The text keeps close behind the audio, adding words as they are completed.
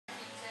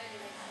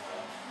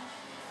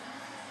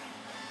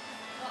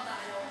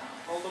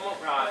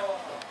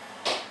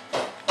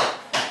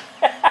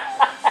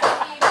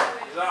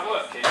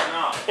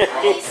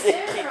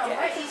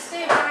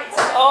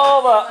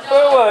Oh, that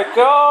poor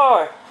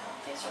guy.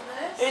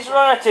 He's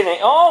writing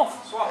it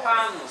off. Swap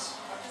hands.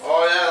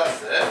 Oh yeah,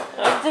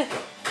 that's it.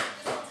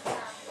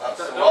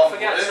 Don't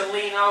forget to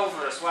lean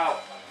over as well.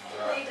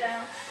 Right. Lay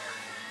down.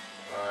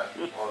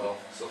 Right, hold on.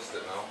 Sussed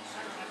it now.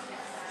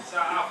 Is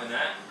that happening?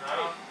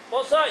 No.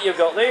 What's that you've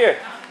got there?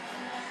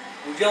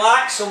 Would you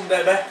like some,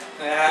 baby?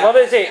 Yeah. What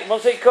is it?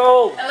 What's it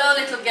called? Hello,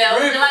 little girl.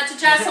 Would you like to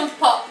try some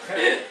pop?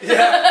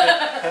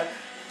 Yeah.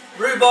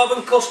 Rhubarb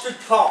and custard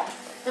pop.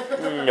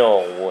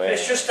 No way.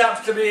 It's just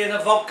happens to be in a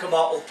vodka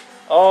bottle.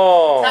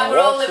 Oh, That were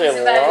all what's that was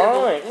it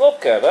available. like?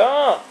 Look at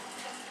that.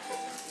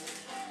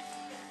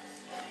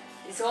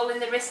 It's all in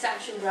the wrist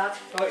action, Brad.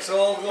 Oh, it's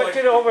all Put going.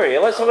 it over here.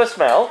 Let's have a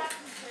smell.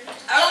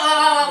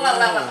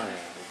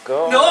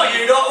 God. No,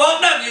 you don't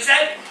want them, you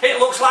said. It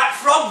looks like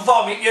frog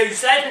vomit, you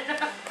said.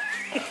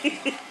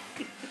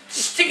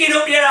 Stick it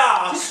up your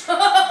arse.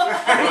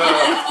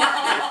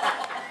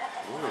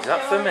 Ooh, is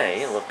that for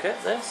me? Look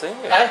at this, isn't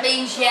it? That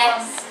means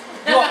yes.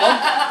 You want one?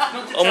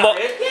 And what,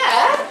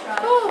 Yeah, of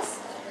course.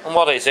 and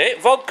what is it?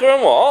 Vodka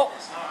and what?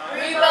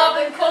 Rhubarb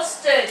and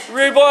custard.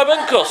 Rhubarb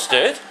and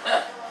custard?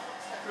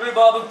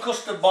 Rhubarb and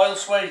custard boiled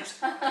sweet.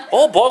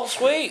 Oh, boiled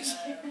sweets.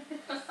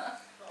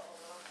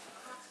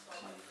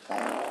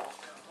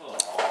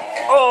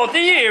 Oh, do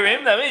you hear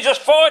him then? He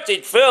just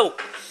farted, Phil.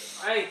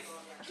 Hey,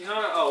 you're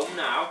not at home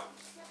now.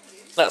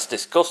 That's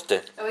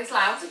disgusting. Oh, it's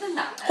louder than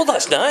that. Oh,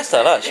 that's nice,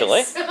 that,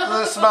 actually. Does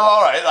it smell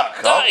alright, that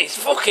cock? That is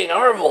fucking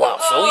horrible,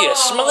 that, Phil. You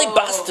smelly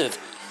bastard.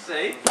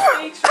 See?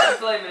 He tried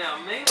blaming it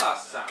on me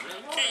last time.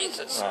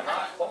 Jesus.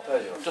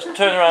 Just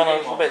turn around a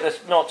little bit. This,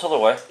 no, t'other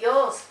way.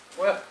 Yours.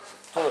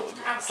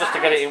 Just to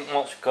get it in,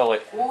 what you call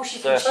it. Oh, she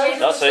There. can shave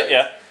That's it,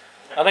 yeah.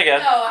 And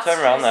again, No, turn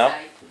around now.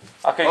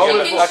 I can,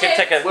 I can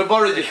take a... We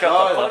borrowed your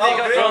car. What have you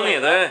got from you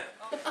there?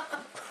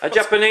 A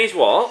Japanese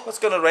what? It's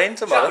going to rain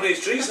tomorrow.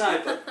 Japanese tree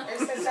sniper.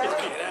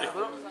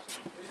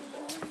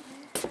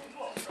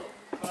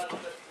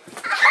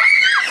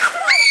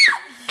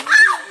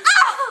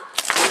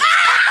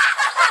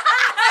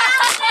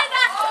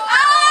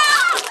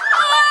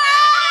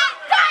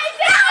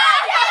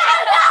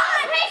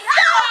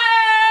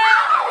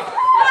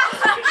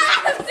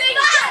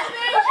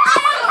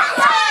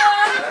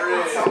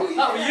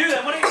 That was you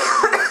then, wasn't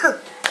it?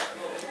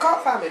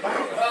 Can't find me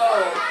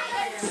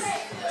back.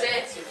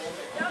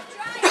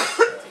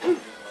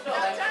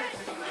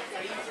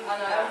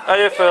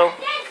 Hiya, Phil.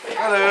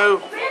 Hello.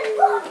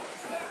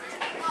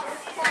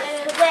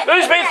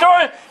 Who's been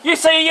throwing? You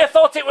see, you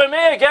thought it was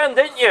me again,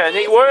 didn't you? And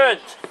it weren't.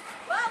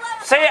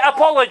 Say it,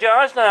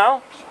 apologise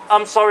now.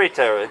 I'm sorry,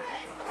 Terry.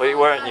 But it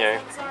weren't you.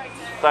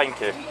 Thank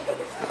you.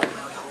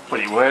 But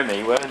it weren't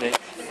me, weren't it?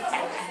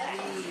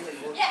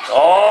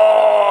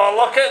 Oh,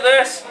 look at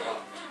this.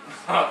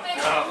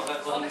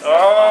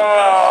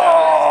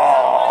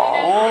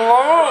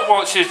 Oh, look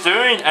what she's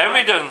doing.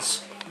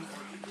 Evidence.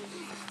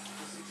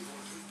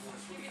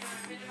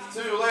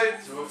 Too late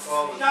to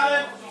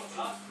apologize.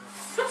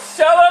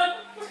 Shannon!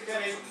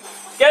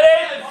 Get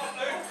in!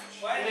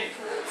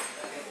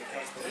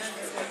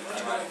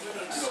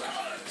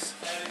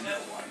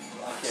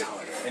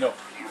 Enough.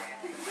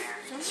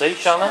 See,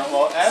 Shannon?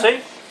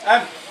 See?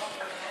 Come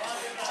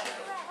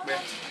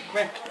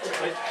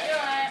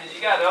Did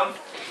you get them?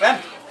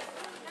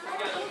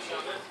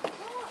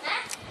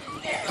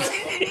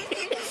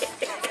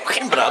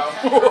 Fucking Brad.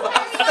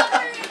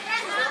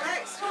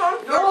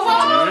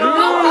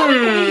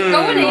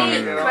 Going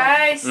in,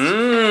 Christ.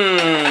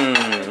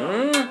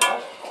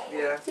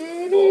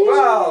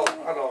 Well,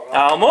 I don't know.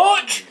 How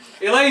much?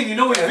 Elaine, you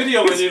know his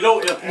video when you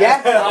don't you?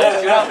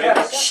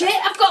 Yeah. Shit,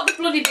 I've got the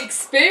bloody big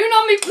spoon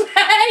on my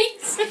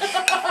plate.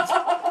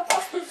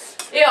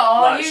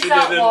 Yeah, use she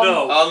that didn't one.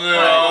 know. Oh no.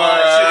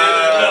 She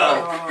didn't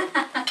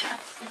know.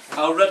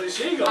 How red is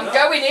she got? I'm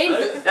going in.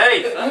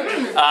 Hey!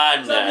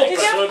 I'm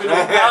next.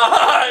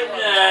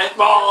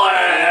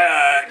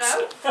 Bollocks!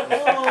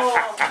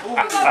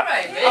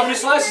 How many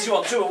slices you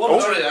want? Two or one?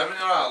 Sorry, I'm in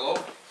your out, love.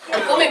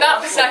 I'm coming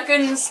back for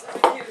seconds.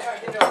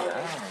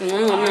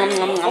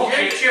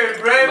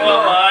 YouTube, brave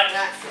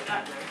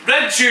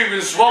Red tube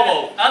and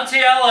swallow. Auntie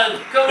Ellen!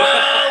 Come on!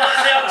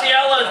 Let's see Auntie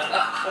Ellen!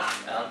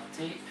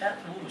 Auntie Ellen.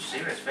 Ooh,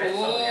 serious face.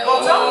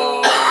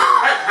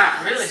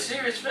 Really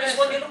serious face.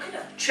 What are you looking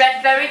at?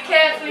 Tread very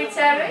carefully,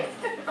 Terry.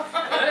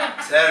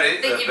 Terry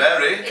the Think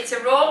Berry. It's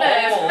a raw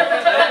nerve.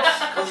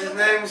 Because his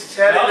name's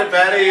Terry the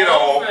Berry, you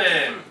know.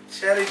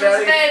 Cherry Do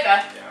us a Berry.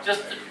 favour.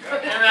 Just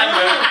remember.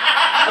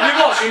 Have you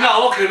watching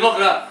now? Look at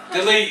that.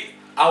 Delete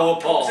our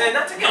poll.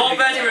 No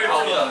bedroom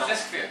tour.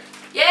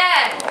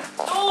 Yeah.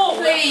 Oh,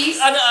 Please.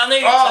 I knew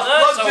you Oh,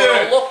 tonight, so thank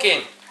we're you. looking.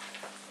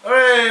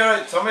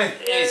 Alright, Tommy.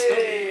 He's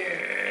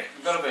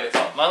got to be a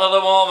top man of the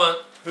moment.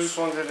 Whose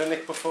one did the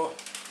nick before?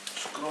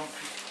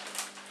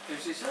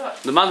 Who's this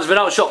at? The man's been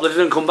out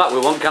shoplifting and come back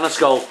with one can of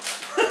skull.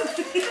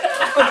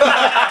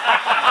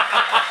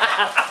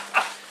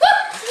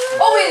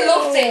 Oh, he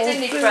loved it,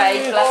 didn't he,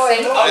 Craig? Bless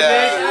him.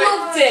 Yeah. He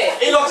loved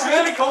it. He looks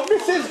really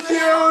confident. Mrs.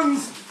 Jones!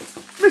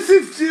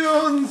 Mrs.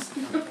 Jones!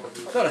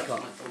 God, I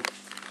can't.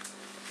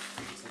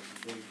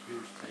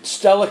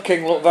 Stella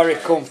King looked very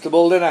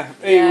comfortable, didn't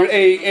he?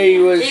 He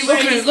was. Look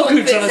at him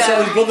trying to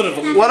tell his brother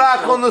of What I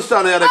can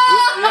understand, he had a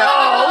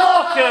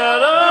Look at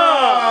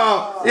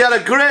that! he had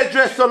a grey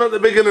dress on at the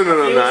beginning of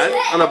the night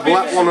and a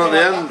black one at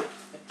the end.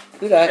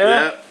 Did I?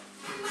 Yeah.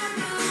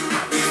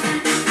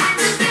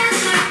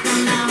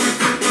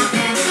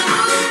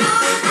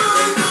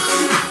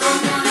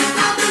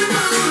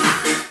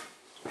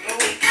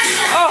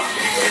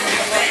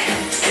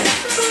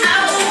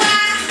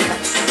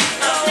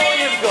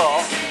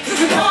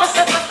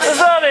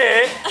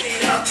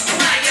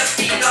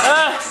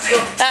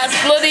 That's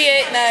bloody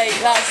it, mate.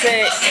 That's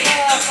it.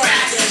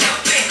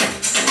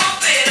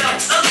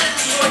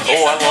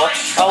 Oh,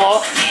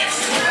 hello.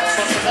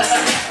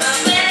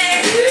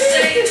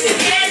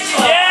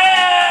 Yeah!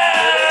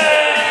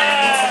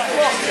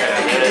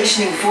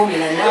 Conditioning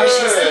formula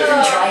nourishes even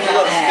dried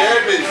out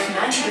hair.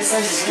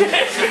 90%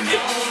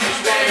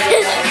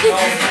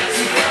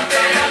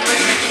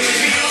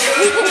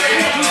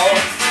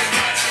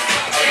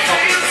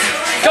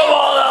 Come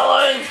on,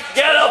 Ellen!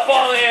 Get up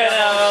on here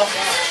now!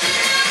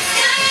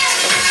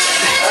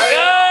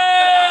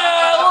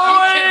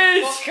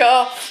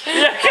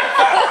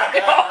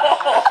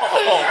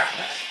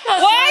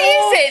 Why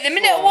is it the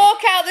minute I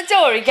walk out the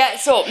door he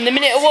gets up and the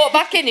minute I walk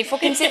back in he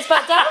fucking sits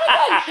back down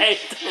again?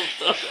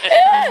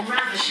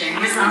 ravishing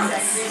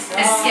results.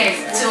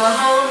 Escape to a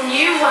whole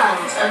new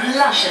world of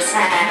luscious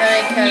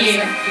hair. New,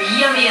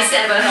 yummiest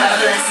ever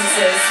herbal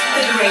essences.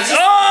 The greatest.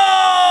 Oh!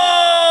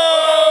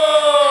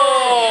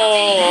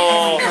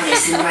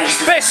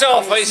 Piss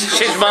off,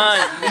 she's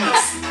mine.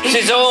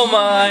 She's all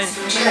mine.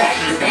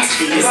 The best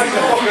feelings ever.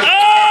 Oh!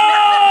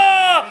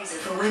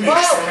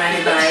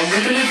 Surrounded by a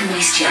ripple of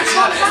moisture. And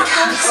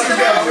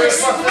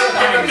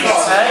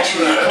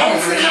virtually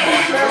every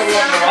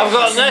hair. I've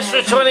got an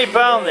extra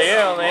 £20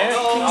 here on here.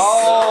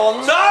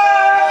 Oh no!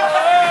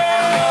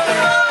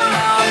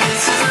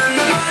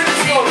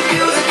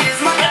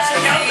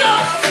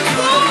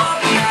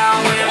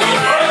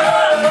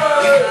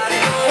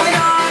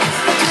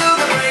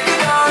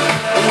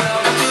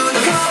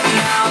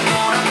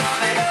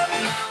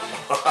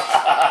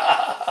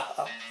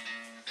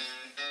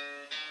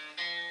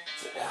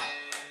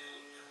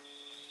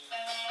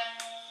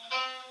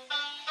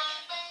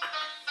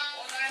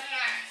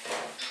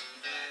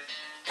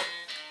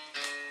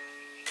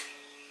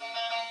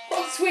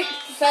 What's with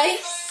the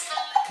face?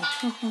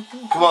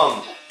 Come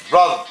on,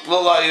 Brad,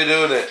 look like you're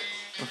doing it.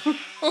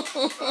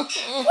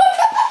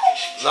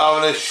 Not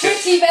having a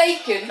shit. Pretty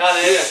bacon.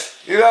 Can't hear you.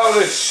 You're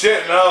having a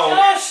shit now.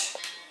 Gosh!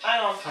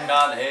 Hang on. I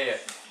can't hear you.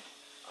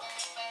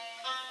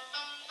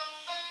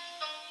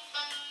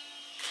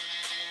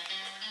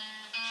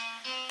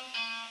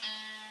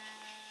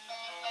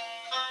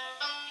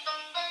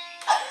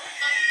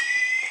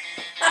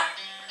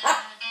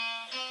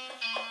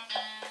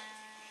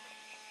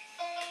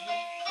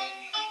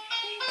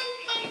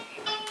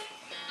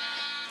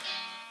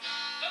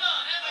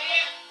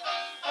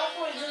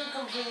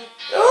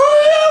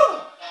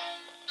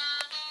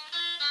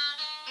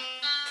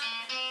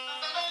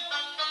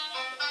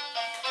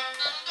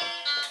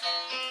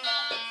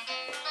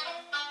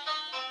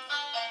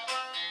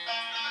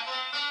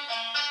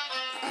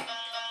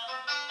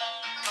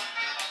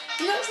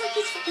 He looks like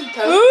he's fucking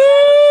toast. Woo!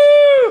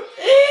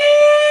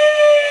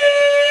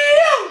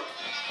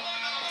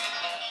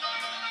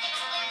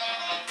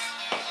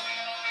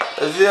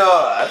 Is he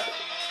alright?